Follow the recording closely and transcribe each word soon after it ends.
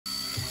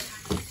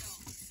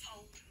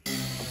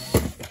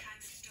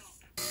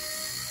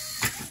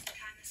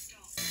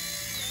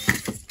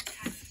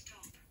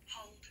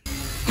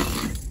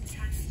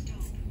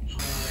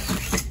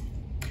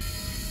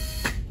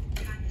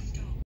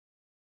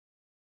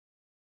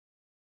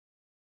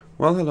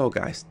Well, hello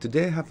guys.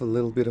 Today I have a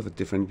little bit of a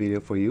different video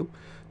for you.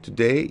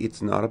 Today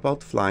it's not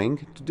about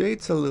flying. Today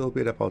it's a little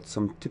bit about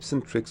some tips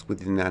and tricks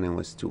with the Nano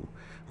S2,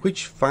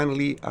 which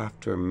finally,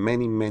 after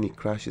many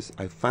crashes,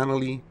 I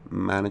finally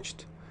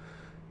managed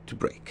to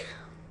break.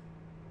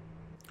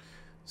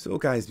 So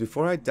guys,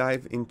 before I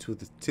dive into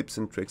the tips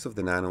and tricks of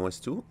the Nano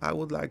S2, I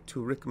would like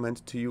to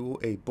recommend to you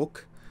a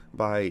book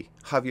by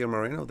Javier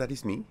Moreno. That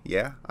is me.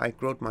 Yeah, I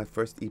wrote my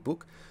first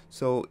ebook.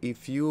 So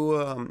if you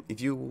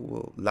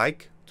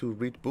like to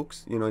read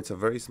books, you know, it's a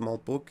very small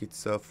book.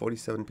 It's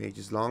 47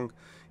 pages long.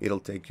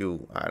 It'll take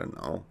you, I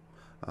don't know,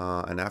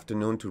 an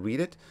afternoon to read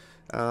it.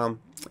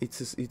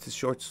 It's a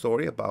short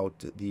story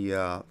about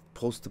the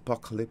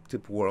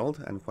post-apocalyptic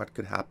world and what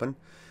could happen.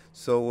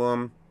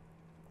 So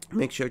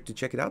make sure to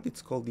check it out.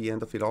 It's called The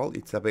End of It All.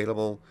 It's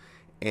available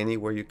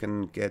anywhere you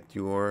can get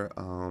your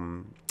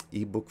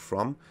ebook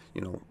from.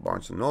 You know,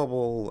 Barnes &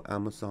 Noble,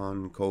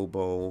 Amazon,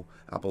 Kobo,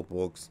 Apple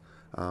Books,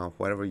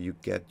 wherever you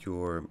get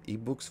your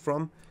ebooks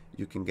from,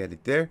 you can get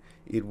it there.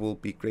 It will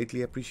be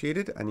greatly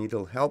appreciated, and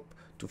it'll help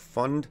to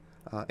fund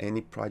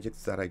any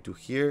projects that I do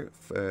here,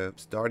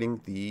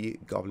 starting the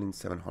Goblin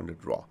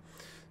 700 Raw.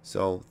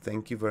 So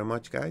thank you very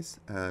much, guys,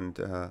 and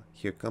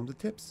here come the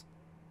tips.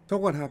 So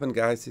what happened,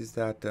 guys, is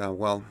that,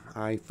 well,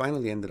 I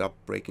finally ended up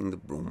breaking the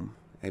boom.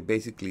 I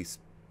basically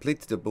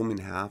split the boom in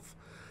half,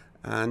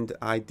 and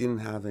I didn't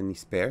have any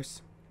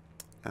spares.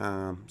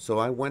 So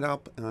I went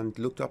up and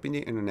looked up in the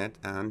internet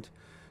and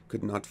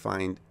could not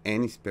find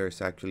any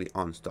spares actually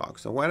on stock.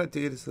 So what I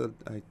did is that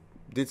I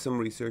did some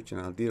research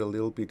and I did a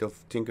little bit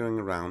of tinkering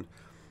around.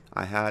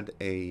 I had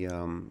a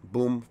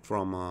boom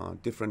from a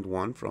different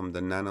one, from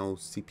the Nano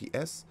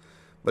CPS,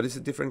 but it's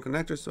a different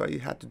connector, so I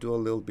had to do a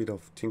little bit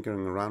of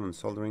tinkering around and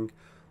soldering,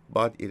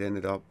 but it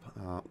ended up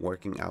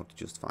working out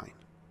just fine.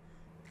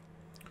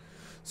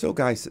 So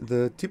guys,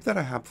 the tip that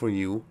I have for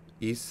you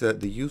is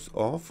the use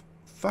of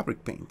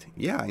fabric paint.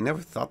 Yeah, I never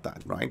thought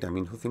that, right? I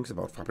mean, who thinks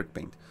about fabric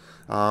paint?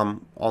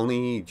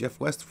 Only Jeff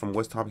West from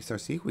West Hobbies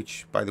RC,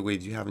 which, by the way,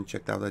 if you haven't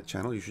checked out that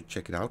channel, you should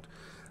check it out.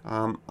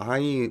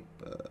 I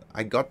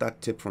got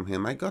that tip from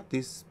him. I got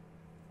this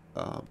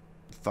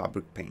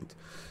fabric paint,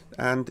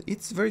 and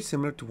it's very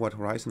similar to what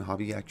Horizon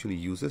Hobby actually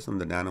uses on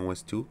the Nano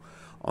S2.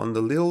 On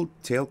the little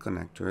tail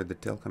connector, the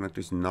tail connector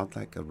is not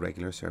like a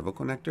regular servo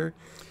connector.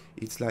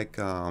 It's like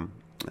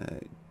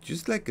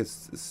just like a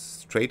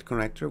straight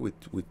connector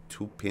with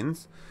two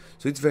pins,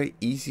 so it's very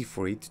easy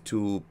for it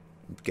to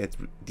get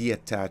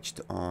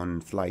detached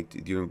on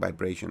flight during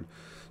vibration.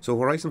 So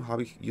Horizon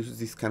Hobby uses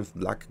this kind of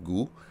black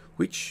goo,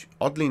 which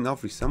oddly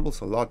enough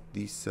resembles a lot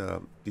this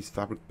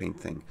fabric paint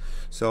thing.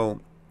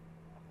 So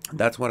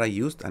that's what I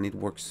used, and it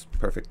works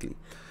perfectly.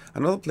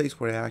 Another place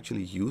where I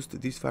actually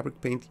used this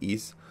fabric paint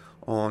is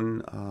on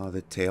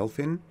the tail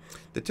fin.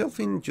 The tail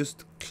fin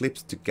just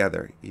clips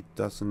together. It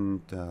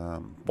doesn't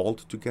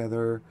bolt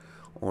together,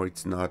 or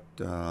it's not,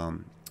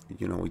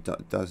 you know,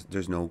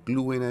 there's no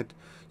glue in it.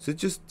 So it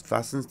just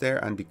fastens there,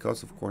 and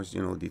because, of course,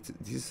 you know, this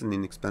is an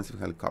inexpensive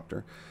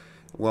helicopter,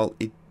 well,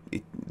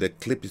 the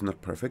clip is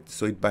not perfect,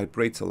 so it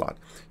vibrates a lot.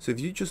 So if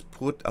you just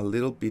put a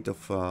little bit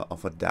of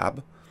a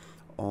dab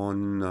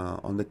on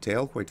the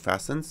tail where it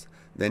fastens,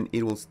 then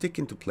it will stick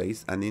into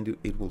place and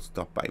it will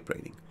stop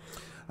vibrating.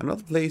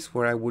 Another place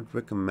where I would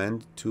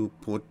recommend to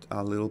put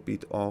a little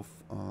bit of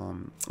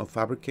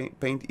fabric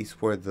paint is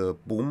where the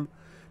boom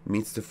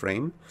meets the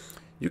frame.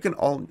 You can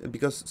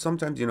because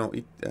sometimes, you know,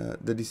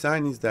 the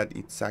design is that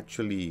it's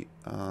actually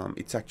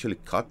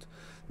cut.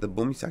 The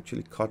boom is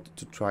actually cut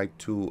to try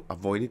to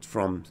avoid it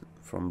from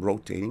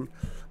rotating.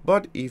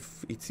 But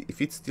if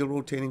it's still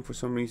rotating for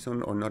some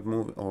reason, or not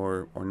move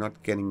or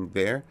not getting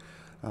there,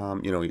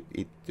 you know,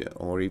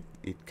 or if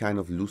it kind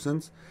of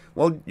loosens,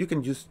 well, you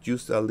can just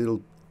use a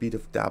little bit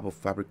of dab of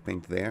fabric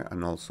paint there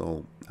and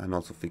also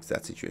fix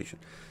that situation.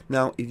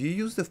 Now, if you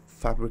use the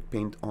fabric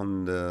paint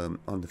on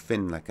the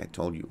fin, like I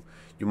told you,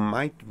 you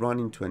might run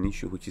into an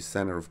issue, which is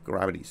center of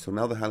gravity. So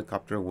now the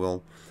helicopter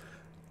will,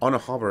 on a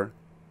hover,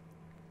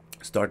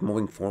 start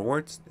moving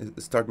forwards,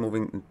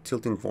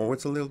 tilting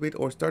forwards a little bit,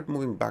 or start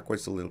moving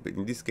backwards a little bit.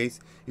 In this case,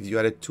 if you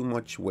added too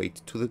much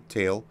weight to the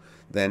tail,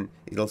 then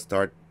it'll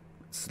start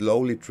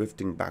slowly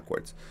drifting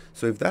backwards.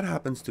 So if that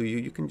happens to you,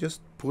 you can just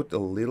put a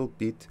little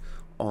bit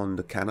on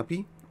the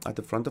canopy, at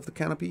the front of the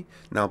canopy.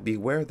 Now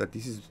beware that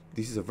this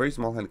is a very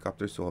small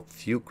helicopter, so a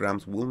few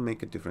grams will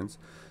make a difference.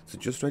 So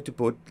just try to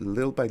put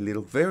little by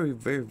little, very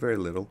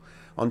little,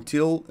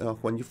 until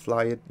when you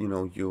fly it, you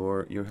know,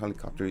 your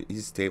helicopter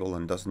is stable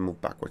and doesn't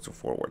move backwards or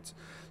forwards.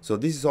 So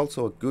this is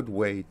also a good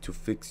way to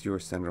fix your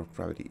center of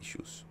gravity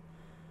issues.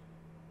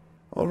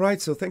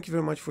 Alright, so thank you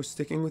very much for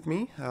sticking with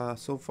me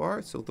so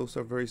far. So those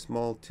are very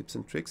small tips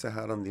and tricks I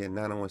had on the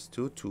Nano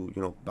S2 to,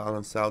 you know,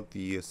 balance out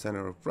the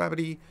center of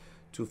gravity,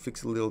 to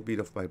fix a little bit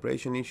of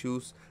vibration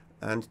issues,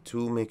 and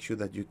to make sure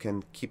that you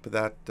can keep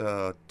that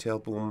tail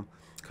boom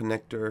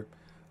connector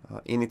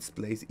in its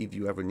place if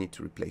you ever need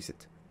to replace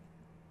it.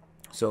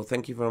 So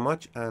thank you very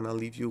much, and I'll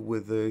leave you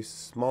with a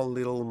small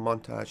little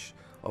montage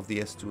of the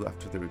S2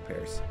 after the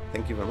repairs.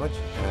 Thank you very much,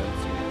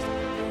 and see you.